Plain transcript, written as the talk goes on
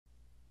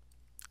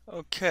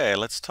Okay,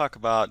 let's talk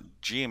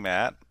about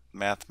GMAT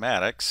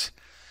mathematics.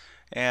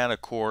 And of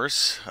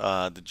course,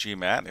 the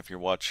GMAT, if you're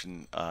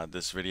watching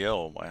this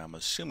video, I'm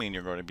assuming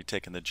you're going to be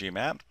taking the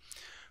GMAT,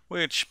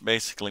 which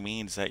basically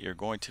means that you're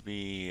going to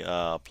be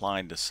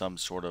applying to some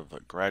sort of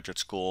a graduate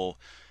school,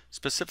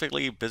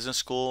 specifically business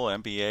school,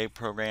 MBA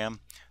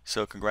program.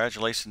 So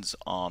congratulations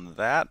on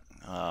that.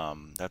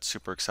 That's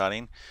super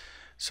exciting.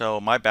 So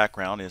my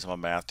background is I'm a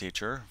math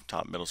teacher,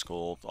 taught middle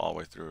school all the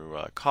way through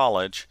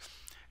college.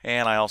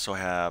 And I also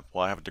have,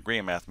 well, I have a degree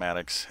in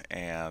mathematics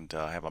and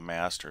I have a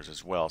master's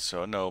as well.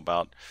 So I know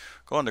about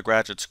going to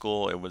graduate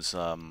school. It was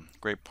a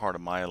great part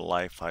of my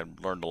life. I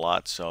learned a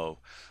lot. So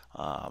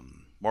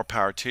more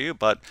power to you.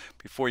 But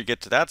before you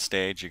get to that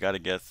stage, you got to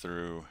get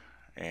through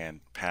and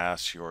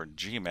pass your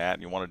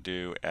GMAT. You want to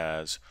do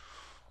as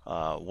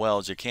well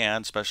as you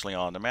can, especially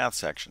on the math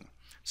section.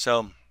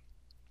 So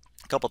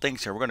a couple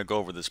things here. We're going to go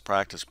over this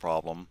practice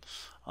problem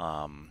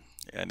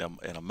in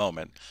a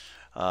moment.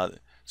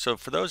 So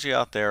for those of you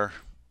out there,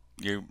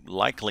 you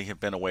likely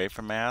have been away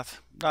from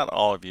math. Not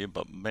all of you,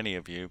 but many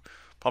of you,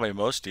 probably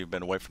most of you have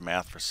been away from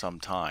math for some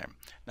time.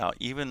 Now,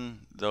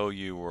 even though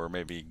you were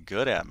maybe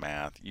good at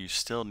math, you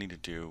still need to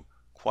do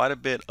quite a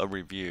bit of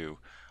review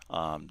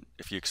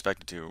if you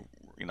expect to do,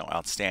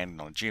 outstanding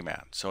on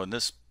GMAT. So in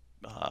this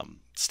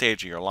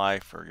stage of your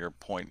life or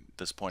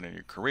this point in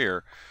your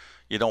career,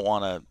 you don't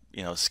want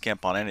to,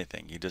 skimp on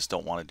anything. You just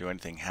don't want to do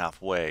anything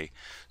halfway.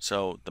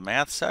 So the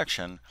math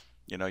section,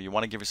 you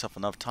want to give yourself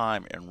enough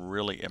time and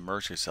really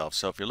immerse yourself.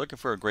 So if you're looking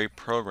for a great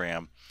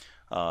program,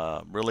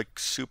 really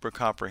super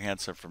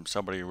comprehensive from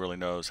somebody who really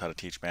knows how to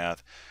teach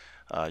math,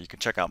 you can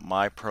check out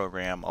my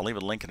program. I'll leave a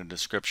link in the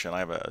description. I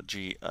have a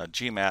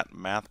GMAT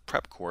Math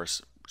Prep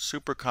course,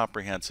 super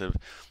comprehensive.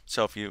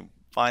 So if you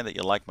find that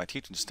you like my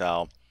teaching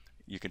style,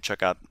 you can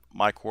check out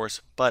my course,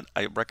 but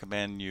I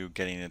recommend you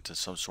getting into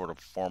some sort of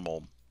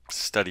formal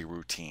study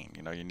routine.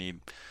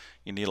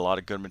 You need a lot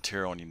of good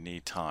material and you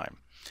need time.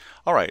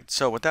 All right,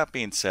 so with that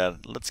being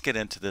said, let's get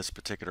into this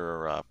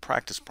particular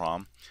practice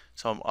problem.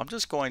 So I'm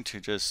just going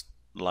to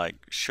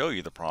show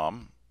you the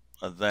problem,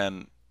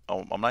 then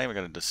I'm not even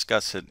going to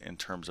discuss it in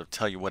terms of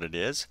tell you what it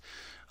is.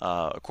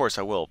 Of course,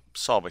 I will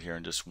solve it here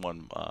in just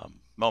one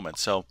moment.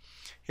 So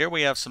here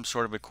we have some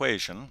sort of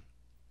equation,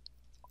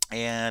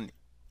 and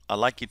I'd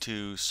like you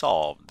to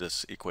solve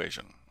this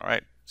equation. All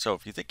right, so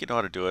if you think you know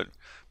how to do it,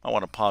 I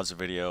want to pause the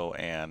video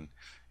and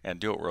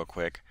do it real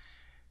quick.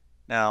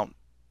 Now,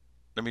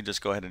 let me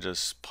just go ahead and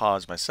just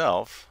pause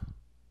myself.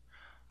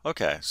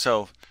 Okay,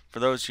 so for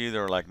those of you that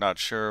are not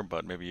sure,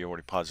 but maybe you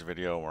already paused the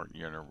video or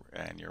you're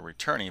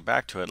returning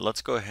back to it,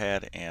 let's go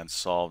ahead and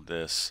solve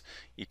this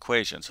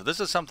equation. So this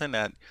is something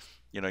that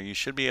you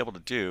should be able to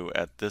do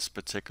at this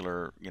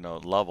particular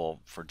level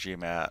for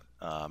GMAT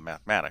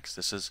mathematics.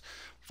 This is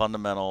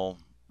fundamental,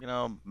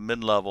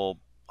 mid-level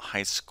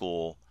high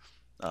school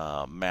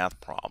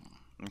math problem.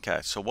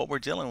 Okay, so what we're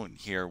dealing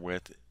here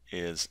with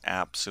is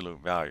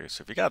absolute value.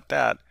 So if you got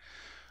that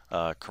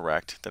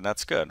correct, then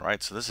that's good,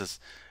 right? So this is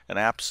an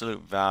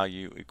absolute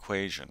value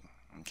equation.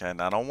 Okay,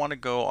 now I don't want to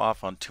go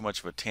off on too much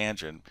of a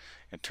tangent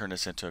and turn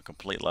this into a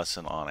complete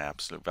lesson on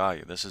absolute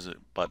value.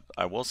 But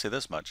I will say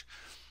this much: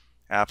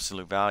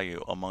 absolute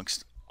value,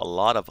 amongst a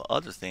lot of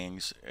other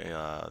things,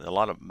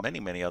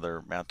 many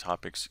other math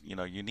topics,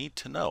 you need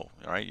to know,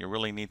 all right? You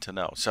really need to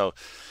know. So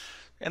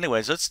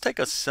anyways, let's take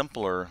a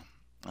simpler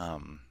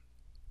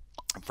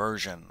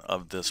version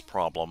of this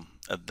problem,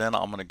 and then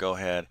I'm going to go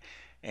ahead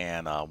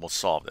and we'll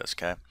solve this.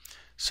 Okay,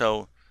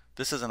 so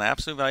this is an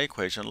absolute value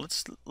equation.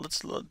 Let's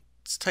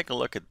take a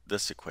look at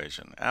this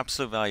equation.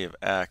 Absolute value of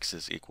x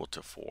is equal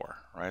to 4,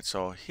 right?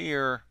 So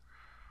here,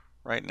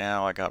 right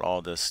now, I got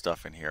all this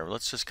stuff in here.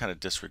 Let's just kind of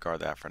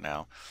disregard that for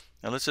now.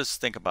 Now let's just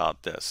think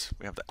about this.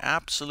 We have the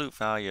absolute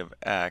value of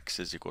x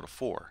is equal to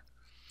 4.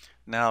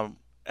 Now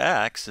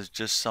x is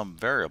just some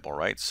variable,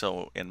 right?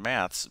 So in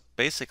maths,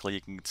 basically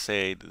you can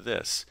say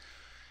this: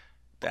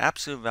 the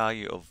absolute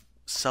value of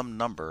some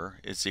number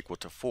is equal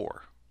to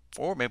 4.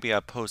 Or maybe I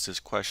pose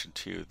this question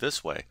to you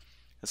this way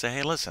and say,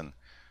 hey, listen,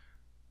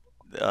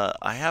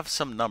 I have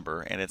some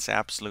number and its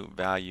absolute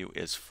value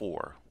is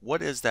 4.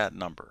 What is that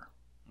number?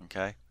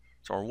 Okay,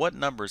 so or what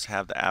numbers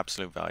have the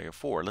absolute value of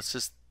 4? Let's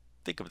just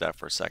think of that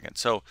for a second.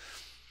 So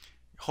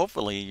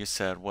hopefully you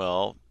said,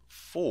 well,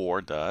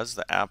 4 does.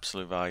 The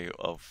absolute value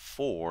of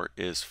 4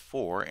 is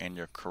 4, and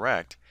you're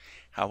correct.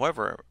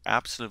 However,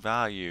 absolute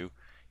value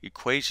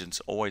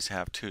equations always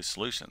have two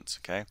solutions.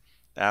 Okay,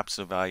 the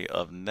absolute value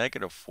of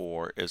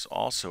 -4 is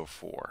also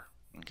 4.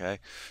 Okay,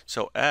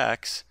 so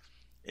x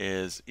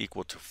is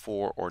equal to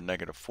 4 or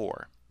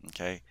 -4.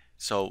 Okay,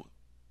 so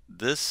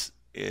this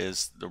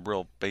is the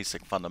real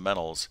basic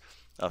fundamentals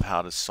of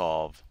how to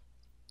solve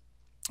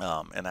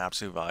an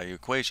absolute value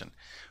equation.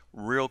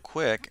 Real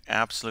quick,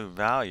 absolute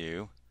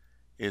value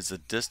is the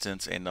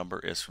distance a number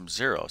is from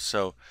 0.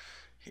 So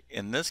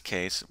in this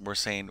case, we're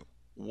saying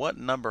what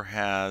number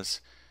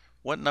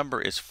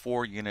is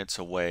 4 units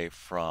away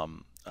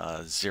from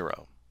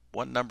 0?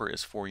 What number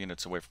is 4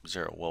 units away from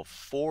 0? Well,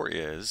 4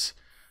 is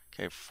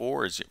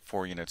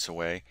 4 units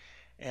away,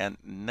 and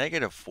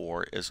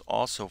 -4 is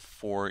also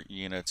 4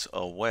 units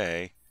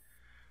away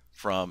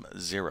from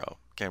 0.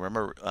 Okay,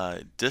 remember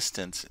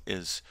distance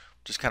is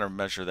just kind of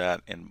measure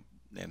that in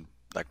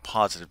like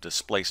positive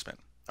displacement.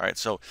 All right,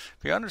 so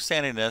if you're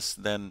understanding this,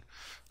 then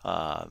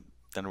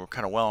we're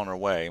kind of well on our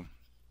way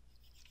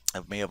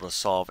of being able to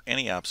solve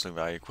any absolute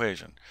value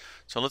equation.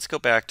 So let's go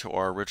back to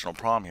our original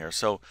problem here.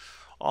 So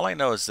all I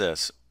know is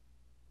this: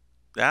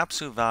 the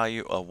absolute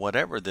value of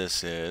whatever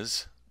this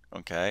is,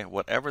 okay,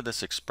 whatever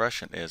this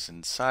expression is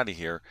inside of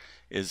here,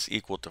 is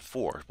equal to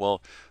 4.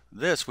 Well,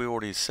 this we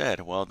already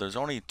said, well, there's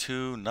only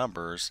two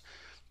numbers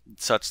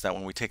such that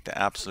when we take the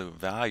absolute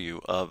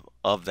value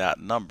of that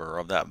number,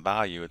 of that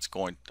value,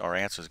 our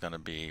answer is going to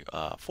be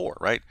 4,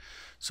 right?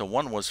 So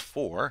one was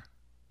 4,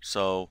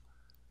 so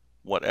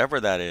whatever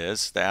that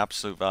is, the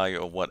absolute value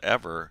of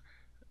whatever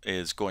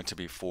is going to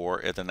be 4,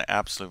 and then the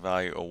absolute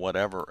value of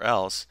whatever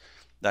else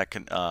that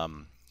can, let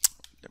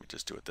me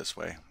just do it this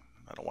way.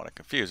 I don't want to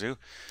confuse you.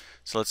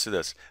 So let's do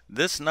this.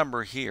 This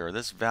number here,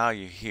 this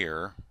value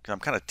here, because I'm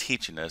kind of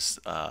teaching this,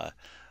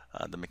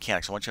 the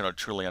mechanics. I want you to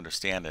truly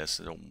understand this.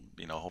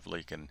 You know, hopefully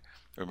you can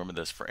remember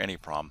this for any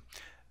problem.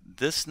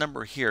 This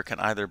number here can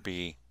either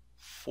be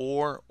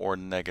 4 or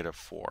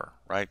 -4,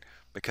 right?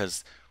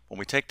 Because when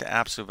we take the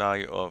absolute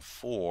value of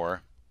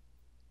 4,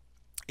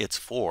 it's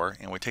 4,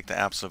 and we take the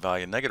absolute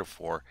value of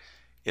 -4,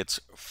 it's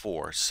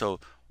 4. So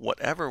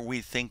whatever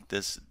we think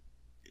this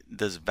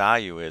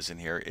value is in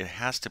here, it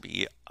has to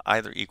be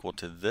either equal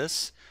to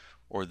this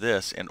or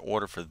this in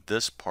order for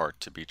this part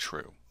to be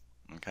true.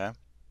 Okay?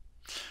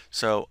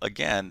 So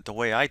again, the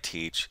way I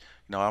teach,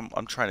 you know,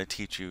 I'm trying to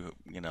teach you,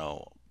 you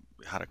know,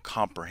 how to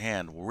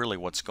comprehend really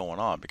what's going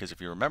on, because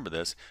if you remember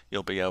this,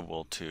 you'll be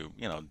able to,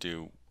 you know,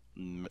 do,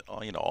 you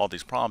know, all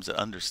these problems that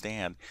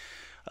understand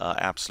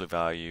absolute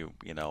value,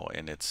 you know,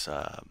 in its,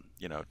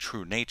 you know,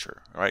 true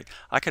nature, right?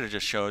 I could have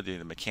just showed you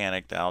the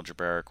mechanic, the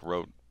algebraic,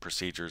 wrote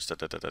procedures,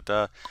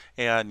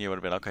 yeah, and you would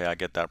have been, okay, I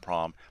get that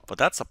problem. But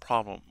that's the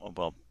problem.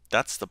 Well,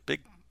 that's the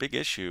big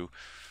issue,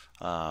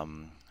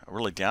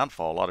 really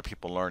downfall. A lot of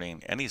people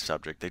learning any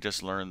subject, they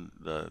just learn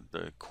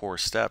the core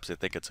steps. They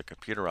think it's a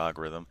computer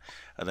algorithm,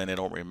 and then they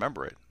don't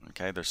remember it.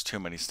 Okay, there's too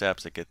many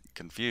steps, they get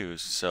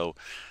confused. So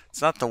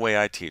it's not the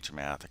way I teach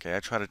math. Okay, I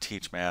try to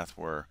teach math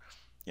where,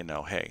 you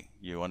know, hey,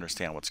 you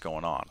understand what's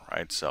going on,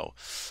 right? So,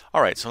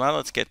 all right, so now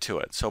let's get to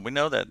it. So we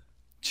know that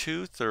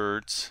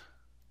 2/3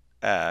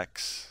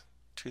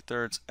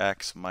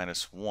 x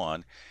minus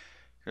 1,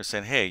 you're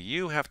saying, hey,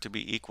 you have to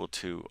be equal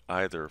to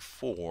either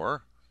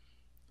 4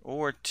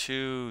 or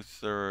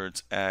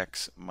 2/3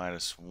 x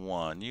minus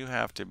 1. You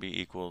have to be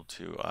equal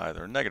to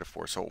either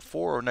 -4. So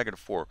 4 or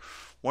 -4,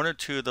 one or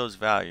two of those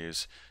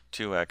values,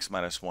 2x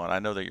minus 1, I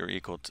know that you're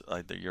equal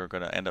to, that you're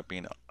going to end up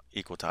being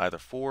equal to either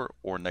 4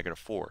 or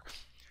 -4.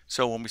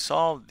 So when we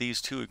solve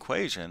these two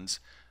equations,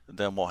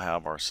 then we'll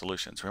have our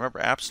solutions. Remember,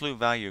 absolute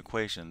value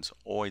equations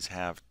always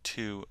have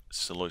two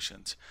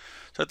solutions.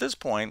 So at this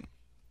point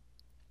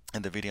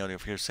in the video,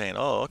 if you're saying,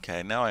 oh,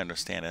 okay, now I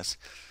understand this.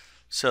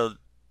 So,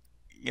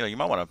 you know, you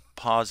might want to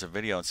pause the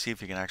video and see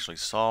if you can actually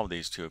solve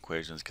these two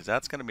equations, because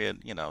that's going to be,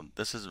 you know,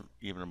 this is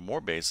even more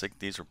basic.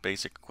 These are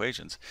basic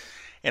equations.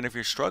 And if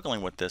you're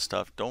struggling with this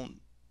stuff, don't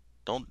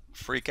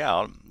freak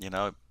out, you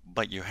know,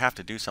 but you have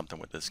to do something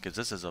with this, because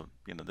this is a,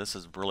 you know, this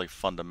is really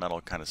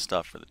fundamental kind of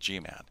stuff for the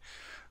GMAT.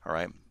 All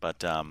right,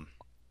 but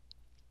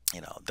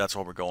you know, that's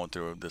what we're going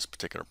through this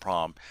particular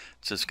problem.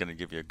 It's just going to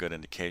give you a good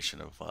indication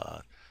of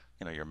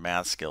you know, your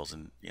math skills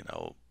and, you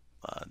know,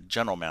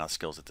 general math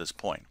skills at this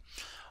point.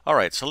 All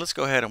right, so let's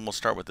go ahead and we'll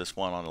start with this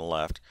one on the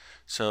left.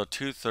 So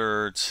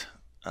 2/3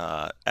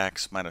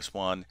 x minus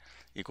 1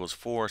 equals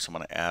 4. So I'm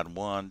going to add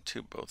 1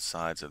 to both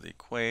sides of the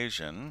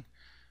equation,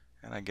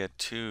 and I get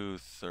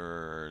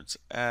 2/3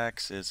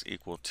 x is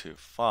equal to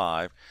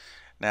 5.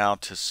 Now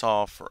to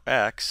solve for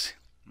x,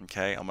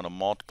 okay, I'm going to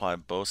multiply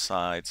both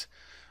sides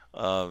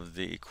of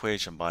the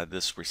equation by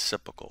this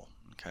reciprocal.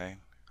 Okay,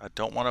 I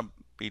don't want to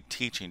be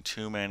teaching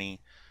too many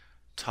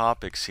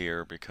topics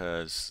here,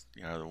 because,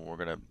 you know,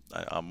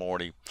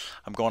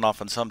 I'm going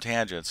off on some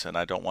tangents, and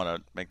I don't want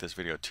to make this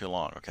video too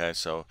long. Okay,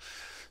 so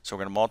we're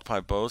going to multiply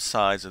both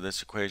sides of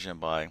this equation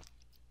by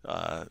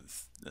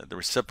the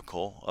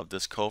reciprocal of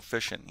this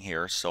coefficient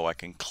here, so I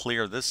can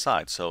clear this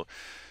side. So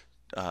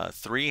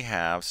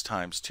 3/2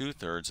 times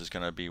 2/3 is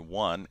going to be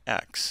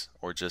 1x,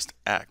 or just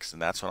x,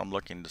 and that's what I'm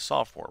looking to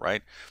solve for,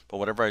 right? But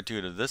whatever I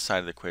do to this side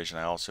of the equation,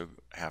 I also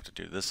have to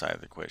do this side of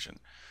the equation.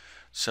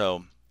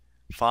 So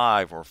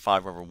 5, or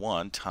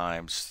 5/1,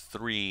 times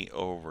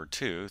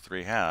 3/2,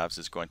 3/2,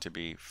 is going to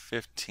be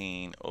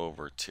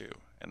 15/2,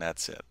 and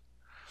that's it.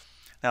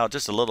 Now,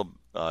 just a little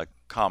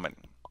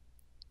comment.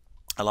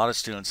 A lot of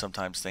students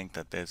sometimes think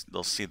that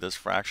they'll see this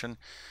fraction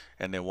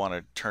and they want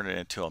to turn it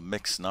into a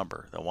mixed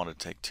number. They want to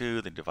take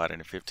 2, they divide it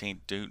into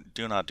 15. Do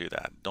not do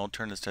that. Don't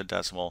turn this to a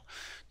decimal.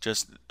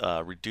 Just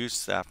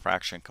reduce that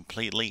fraction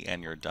completely,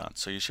 and you're done.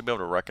 So you should be able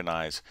to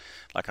recognize,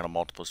 like on a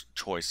multiple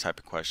choice type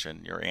of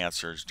question, your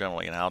answers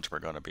generally in algebra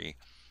are going to be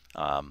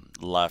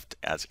left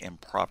as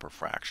improper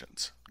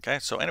fractions. Okay,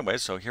 so anyway,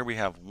 so here we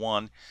have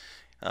 1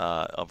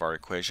 of our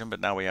equation, but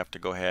now we have to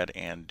go ahead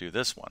and do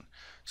this one.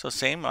 So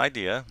same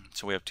idea.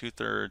 So we have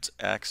 2/3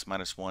 x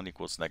minus 1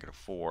 equals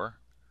 -4.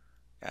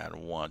 Add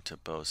 1 to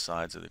both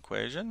sides of the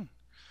equation.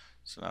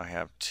 So now I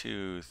have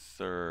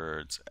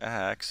 2/3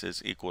 x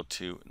is equal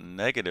to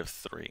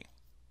 -3.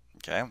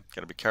 Okay,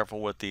 got to be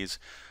careful with these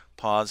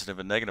positive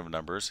and negative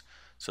numbers.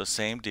 So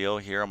same deal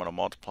here. I'm going to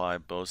multiply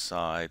both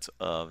sides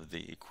of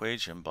the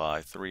equation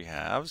by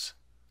 3/2.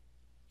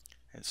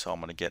 And so I'm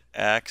going to get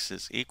x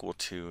is equal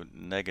to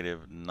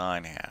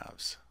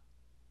 -9/2.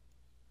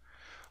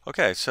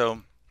 Okay,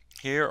 so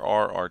here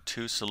are our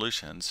two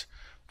solutions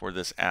for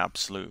this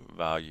absolute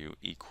value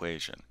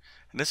equation.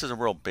 And this is a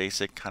real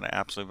basic kind of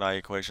absolute value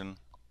equation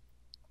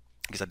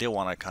because I did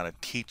want to kind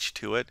of teach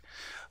to it.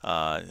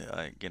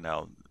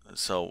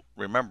 So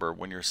remember,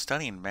 when you're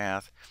studying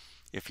math,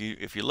 if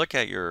you look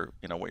at your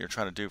what you're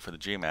trying to do for the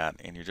GMAT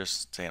and you're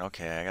just saying,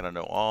 okay, I got to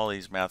know all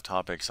these math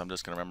topics, I'm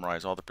just going to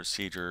memorize all the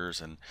procedures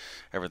and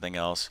everything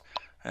else,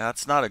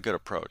 that's not a good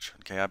approach.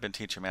 Okay, I've been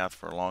teaching math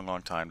for a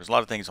long time. There's a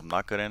lot of things I'm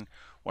not good in.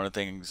 One of the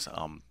things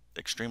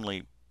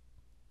extremely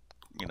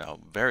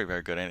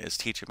very good in is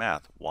teaching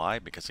math. Why?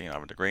 Because I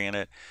have a degree in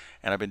it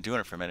and I've been doing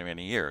it for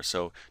many years.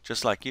 So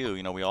just like you,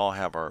 we all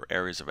have our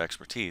areas of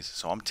expertise.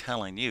 So I'm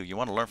telling you, you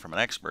want to learn from an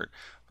expert.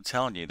 I'm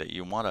telling you that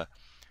you want to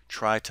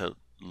try to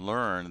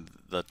learn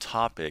the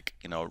topic,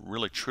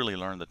 really truly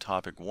learn the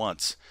topic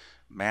once,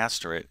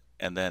 master it,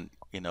 and then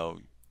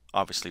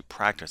obviously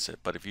practice it.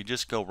 But if you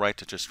just go right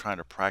to just trying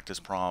to practice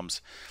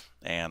problems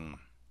and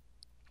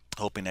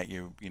hoping that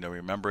you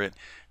remember it,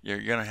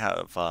 you're going to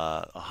have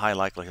a high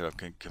likelihood of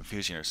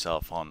confusing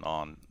yourself on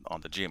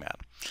the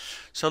GMAT.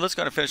 So let's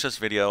go and finish this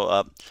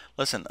video.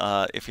 Listen,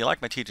 if you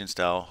like my teaching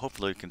style,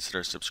 hopefully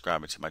consider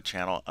subscribing to my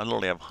channel. I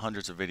literally have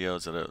hundreds of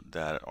videos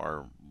that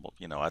are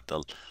at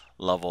the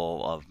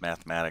level of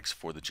mathematics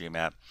for the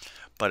GMAT.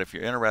 But if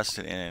you're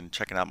interested in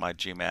checking out my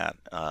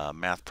GMAT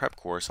math prep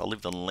course, I'll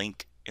leave the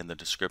link in the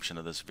description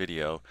of this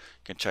video.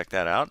 You can check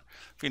that out.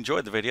 If you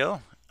enjoyed the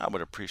video, I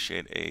would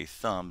appreciate a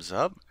thumbs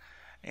up.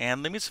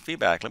 And leave me some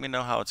feedback. Let me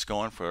know how it's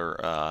going for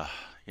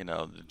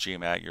the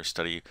GMAT, your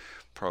study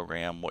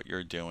program, what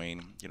you're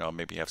doing.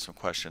 Maybe you have some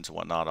questions and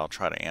whatnot. I'll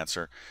try to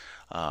answer.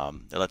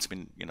 It lets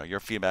me, your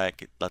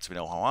feedback. It lets me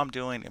know how I'm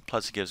doing, and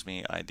plus it gives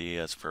me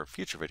ideas for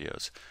future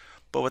videos.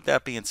 But with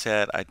that being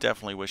said, I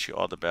definitely wish you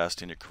all the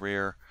best in your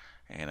career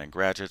and in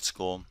graduate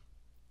school.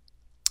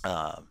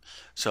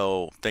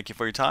 So thank you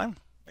for your time,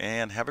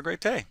 and have a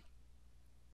great day.